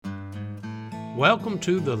Welcome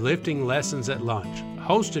to the Lifting Lessons at Lunch,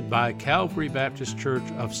 hosted by Calvary Baptist Church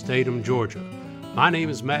of Statham, Georgia. My name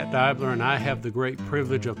is Matt Dibler, and I have the great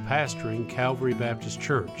privilege of pastoring Calvary Baptist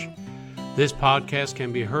Church. This podcast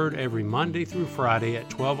can be heard every Monday through Friday at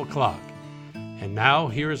 12 o'clock. And now,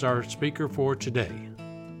 here is our speaker for today.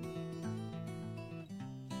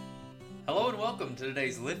 Hello and welcome to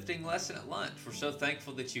today's Lifting Lesson at Lunch. We're so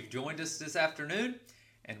thankful that you've joined us this afternoon,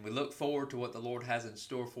 and we look forward to what the Lord has in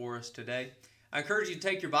store for us today. I encourage you to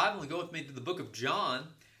take your Bible and go with me to the book of John.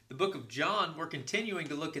 The book of John, we're continuing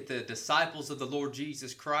to look at the disciples of the Lord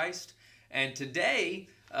Jesus Christ. And today,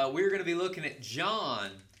 we're going to be looking at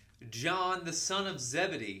John the son of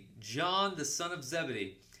Zebedee. John the son of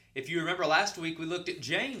Zebedee. If you remember last week, we looked at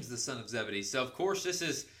James the son of Zebedee. So, of course, this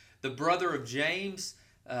is the brother of James,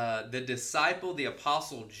 the disciple, the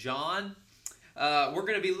apostle John. We're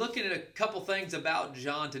going to be looking at a couple things about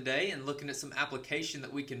John today and looking at some application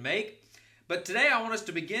that we can make. But today I want us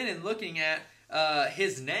to begin in looking at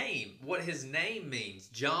his name, what his name means.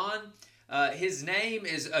 John, his name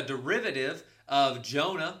is a derivative of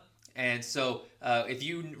Jonah. And so if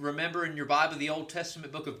you remember in your Bible, the Old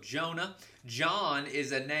Testament book of Jonah, John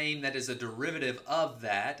is a name that is a derivative of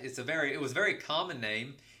that. It was a very common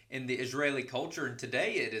name in the Israeli culture, and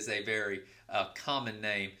today it is a very common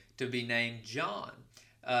name to be named John.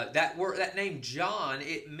 That name John,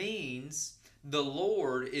 it means the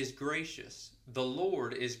Lord is gracious. The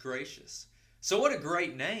Lord is gracious. So what a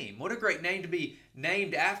great name. What a great name to be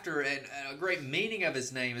named after, and a great meaning of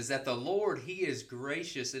his name is that the Lord, he is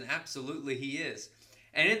gracious, and absolutely he is.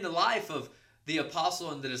 And in the life of the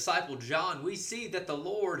apostle and the disciple John, we see that the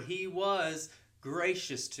Lord, he was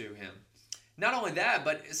gracious to him. Not only that,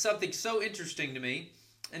 but something so interesting to me,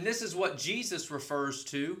 and this is what Jesus refers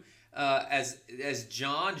to as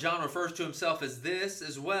John. John refers to himself as this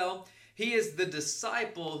as well. He is the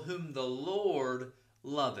disciple whom the Lord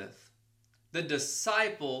loveth. The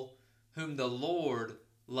disciple whom the Lord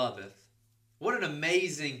loveth. What an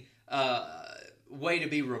amazing way to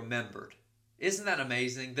be remembered. Isn't that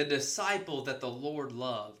amazing? The disciple that the Lord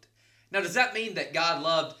loved. Now, does that mean that God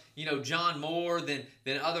loved, John more than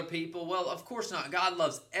other people? Well, of course not. God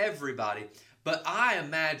loves everybody. But I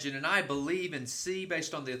imagine and I believe and see,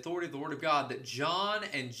 based on the authority of the Word of God, that John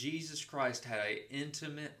and Jesus Christ had an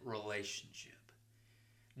intimate relationship.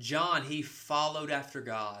 John, he followed after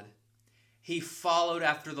God. He followed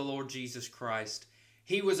after the Lord Jesus Christ.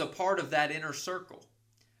 He was a part of that inner circle.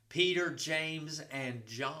 Peter, James, and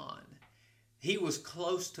John. He was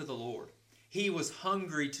close to the Lord. He was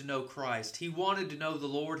hungry to know Christ. He wanted to know the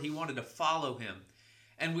Lord. He wanted to follow him.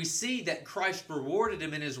 And we see that Christ rewarded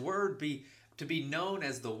him in his word to be known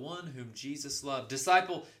as the one whom Jesus loved.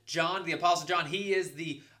 Disciple John, the apostle John, he is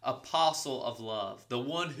the apostle of love, the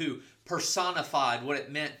one who personified what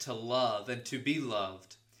it meant to love and to be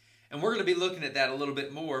loved. And we're going to be looking at that a little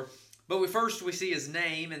bit more. But first we see his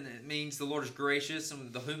name, and it means the Lord is gracious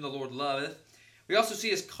and whom the Lord loveth. We also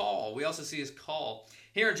see his call.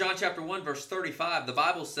 Here in John chapter 1, verse 35, the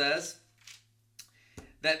Bible says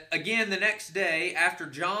that again the next day after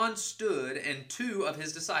John stood and two of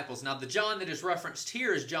his disciples. Now the John that is referenced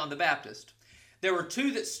here is John the Baptist. There were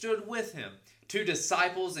two that stood with him, two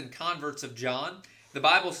disciples and converts of John. The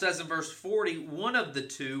Bible says in verse 40, one of the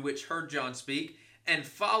two which heard John speak and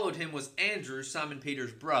followed him was Andrew, Simon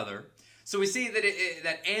Peter's brother. So we see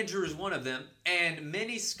that Andrew is one of them, and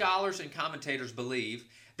many scholars and commentators believe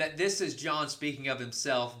that this is John speaking of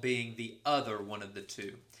himself being the other one of the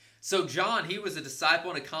two. So John, he was a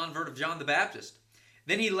disciple and a convert of John the Baptist.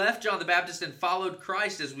 Then he left John the Baptist and followed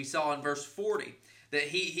Christ, as we saw in verse 40, that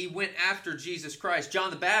he went after Jesus Christ.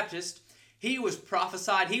 John the Baptist, he was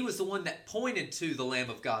prophesied. He was the one that pointed to the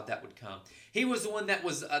Lamb of God that would come. He was the one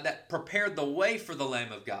that prepared the way for the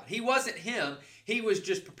Lamb of God. He wasn't him. He was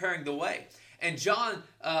just preparing the way. And John,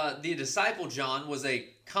 the disciple John, was a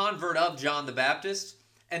convert of John the Baptist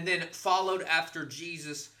and then followed after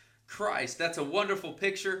Jesus Christ. That's a wonderful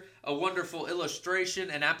picture, a wonderful illustration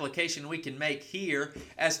and application we can make here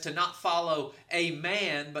as to not follow a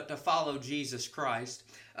man, but to follow Jesus Christ.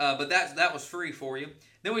 But that was free for you.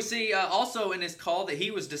 Then we see also in his call that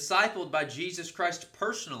he was discipled by Jesus Christ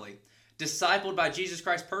personally. Discipled by Jesus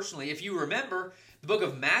Christ personally. If you remember the book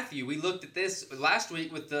of Matthew, we looked at this last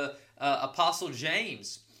week with the apostle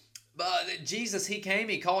James. Jesus, he came,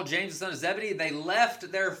 he called James the son of Zebedee. They left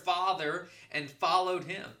their father and followed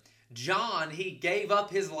him. John, he gave up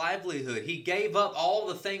his livelihood. He gave up all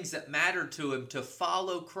the things that mattered to him to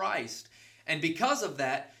follow Christ. And because of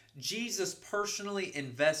that, Jesus personally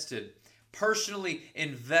invested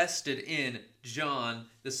in John,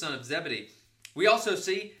 the son of Zebedee. We also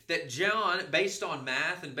see that John, based on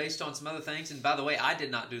math and based on some other things, and by the way, I did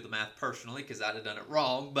not do the math personally because I'd have done it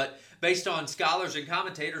wrong, but based on scholars and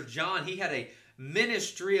commentators, John, he had a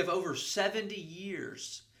ministry of over 70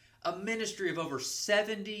 years. A ministry of over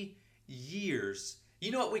 70 years.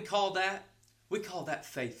 You know what we call that? We call that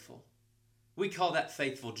faithful. We call that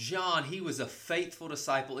faithful. John, he was a faithful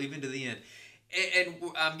disciple even to the end. And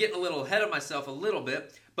I'm getting a little ahead of myself a little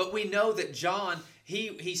bit, but we know that John,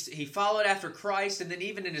 he followed after Christ, and then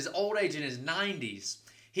even in his old age, in his 90s,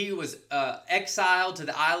 he was exiled to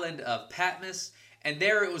the island of Patmos, and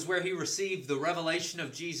there it was where he received the revelation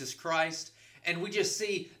of Jesus Christ. And we just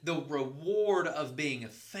see the reward of being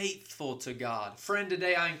faithful to God. Friend,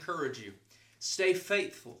 today I encourage you, stay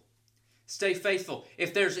faithful. Stay faithful.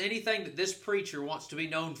 If there's anything that this preacher wants to be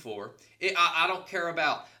known for, I don't care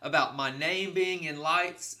about my name being in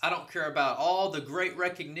lights. I don't care about all the great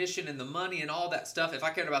recognition and the money and all that stuff. If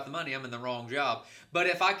I cared about the money, I'm in the wrong job. But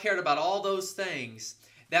if I cared about all those things,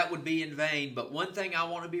 that would be in vain. But one thing I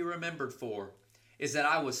want to be remembered for is that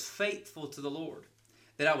I was faithful to the Lord,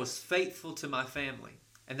 that I was faithful to my family,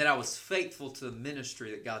 and that I was faithful to the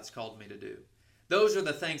ministry that God's called me to do. Those are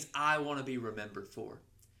the things I want to be remembered for.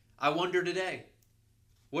 I wonder today,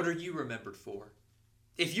 what are you remembered for?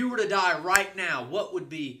 If you were to die right now, what would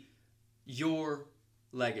be your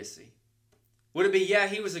legacy? Would it be, yeah,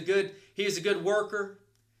 he was a good worker?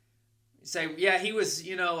 Say, yeah, he was,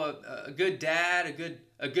 a good dad,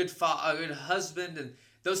 a good husband, and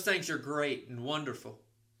those things are great and wonderful.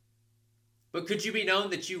 But could you be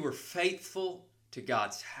known that you were faithful to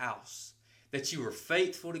God's house, that you were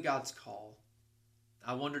faithful to God's call?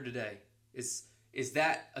 I wonder today, is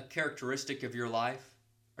that a characteristic of your life?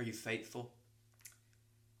 Are you faithful?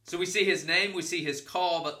 So we see his name, we see his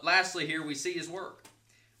call, but lastly here we see his work.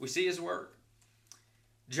 We see his work.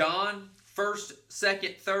 John, 1st,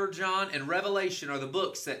 2nd, 3rd John, and Revelation are the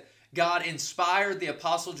books that God inspired the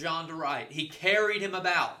Apostle John to write. He carried him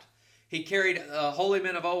about. He carried holy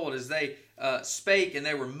men of old as they spake, and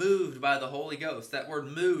they were moved by the Holy Ghost. That word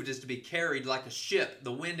moved is to be carried like a ship,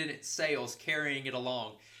 the wind in its sails carrying it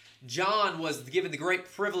along. John was given the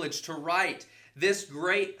great privilege to write this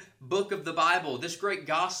great book of the Bible, this great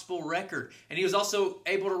gospel record. And he was also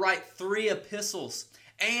able to write 3 epistles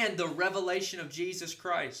and the revelation of Jesus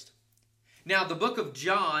Christ. Now, the book of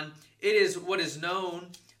John, it is what is known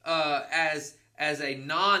as a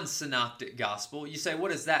non-synoptic gospel. You say,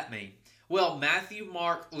 what does that mean? Well, Matthew,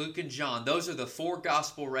 Mark, Luke, and John, those are the 4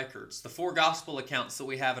 gospel records, the 4 gospel accounts that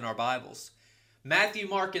we have in our Bibles. Matthew,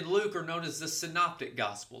 Mark, and Luke are known as the synoptic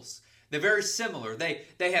gospels. They're very similar.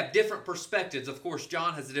 They have different perspectives. Of course,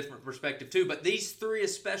 John has a different perspective too, but these 3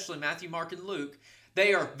 especially, Matthew, Mark, and Luke,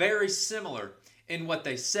 they are very similar in what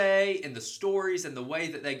they say, in the stories, and the way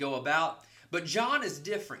that they go about. But John is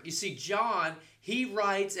different. You see, John, he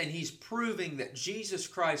writes and he's proving that Jesus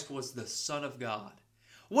Christ was the Son of God.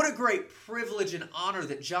 What a great privilege and honor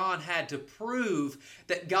that John had to prove,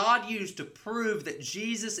 that God used to prove that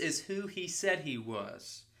Jesus is who he said he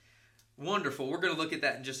was. Wonderful. We're going to look at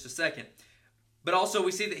that in just a second. But also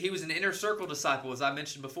we see that he was an inner circle disciple, as I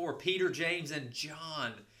mentioned before, Peter, James, and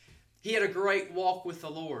John. He had a great walk with the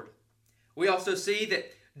Lord. We also see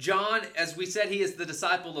that John, as we said, he is the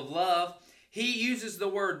disciple of love. He uses the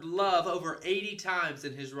word love over 80 times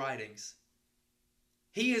in his writings.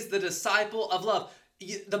 He is the disciple of love.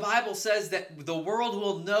 The Bible says that the world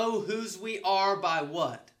will know whose we are by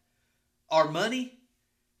what? Our money?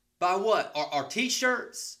 By what? Our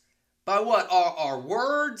t-shirts? By what? Our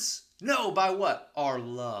words? No, by what? Our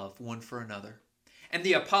love one for another. And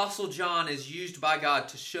the Apostle John is used by God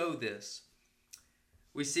to show this.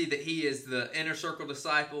 We see that he is the inner circle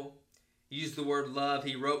disciple. He used the word love.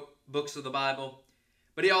 He wrote books of the Bible.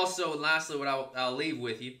 But he also, and lastly, what I'll leave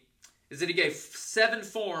with you, is that he gave 7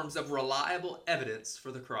 forms of reliable evidence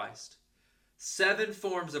for the Christ. 7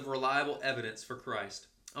 forms of reliable evidence for Christ.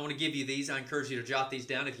 I want to give you these. I encourage you to jot these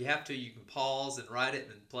down. If you have to, you can pause and write it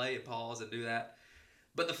and play and pause and do that.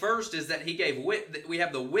 But the first is that he gave we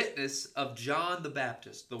have the witness of John the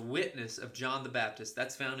Baptist. The witness of John the Baptist.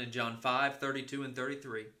 That's found in John 5, 32 and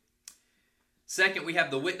 33. Second, we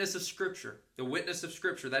have the witness of Scripture. The witness of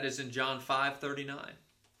Scripture. That is in John 5, 39.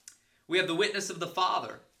 We have the witness of the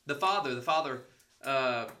Father. God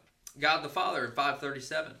the Father in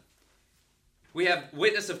 5:37. We have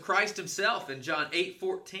witness of Christ himself in John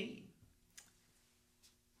 8:14.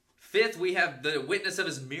 Fifth, we have the witness of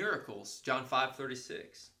his miracles, John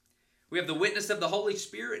 5:36. We have the witness of the Holy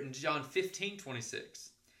Spirit in John 15:26.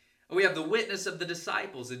 We have the witness of the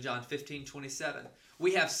disciples in John 15:27.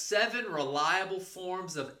 We have 7 reliable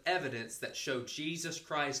forms of evidence that show Jesus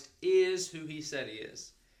Christ is who he said he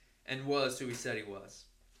is. and was who he said he was.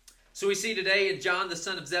 So we see today in John, the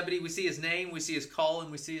son of Zebedee, we see his name, we see his call, and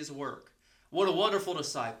we see his work. What a wonderful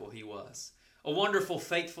disciple he was. A wonderful,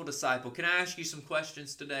 faithful disciple. Can I ask you some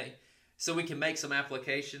questions today so we can make some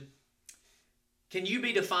application? Can you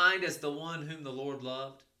be defined as the one whom the Lord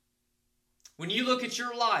loved? When you look at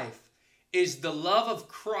your life, is the love of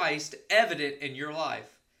Christ evident in your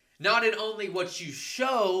life? Not in only what you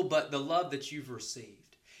show, but the love that you've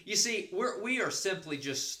received. You see, we are simply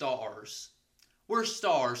just stars. We're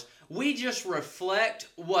stars. We just reflect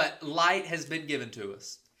what light has been given to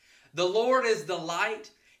us. The Lord is the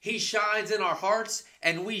light. He shines in our hearts,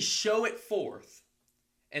 and we show it forth.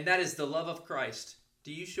 And that is the love of Christ.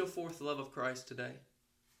 Do you show forth the love of Christ today?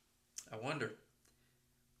 I wonder.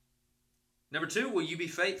 Number 2, will you be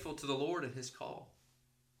faithful to the Lord and His call?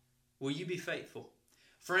 Will you be faithful?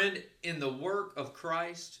 Friend, in the work of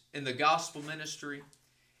Christ, in the gospel ministry,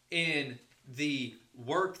 in the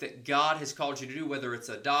work that God has called you to do, whether it's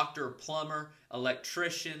a doctor, plumber,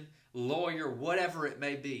 electrician, lawyer, whatever it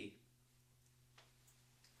may be,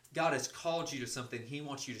 God has called you to something. He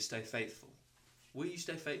wants you to stay faithful. Will you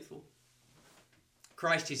stay faithful?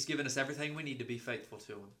 Christ, He's given us everything we need to be faithful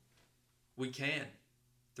to Him. We can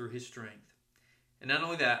through His strength. And not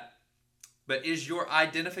only that, but is your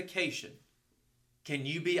identification, can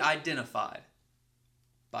you be identified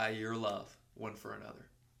by your love one for another?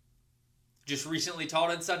 Just recently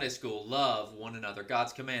taught in Sunday school, love one another.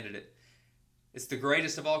 God's commanded it. It's the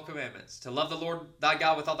greatest of all commandments, to love the Lord thy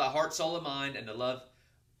God with all thy heart, soul, and mind, and to love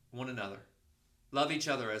one another. Love each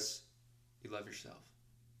other as you love yourself.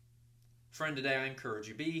 Friend, today I encourage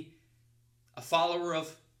you, be a follower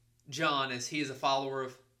of John as he is a follower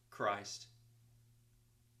of Christ.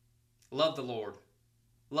 Love the Lord.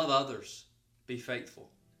 Love others. Be faithful.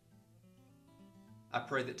 I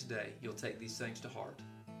pray that today you'll take these things to heart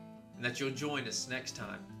and that you'll join us next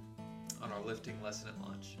time on our lifting lesson at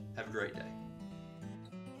lunch. Have a great day.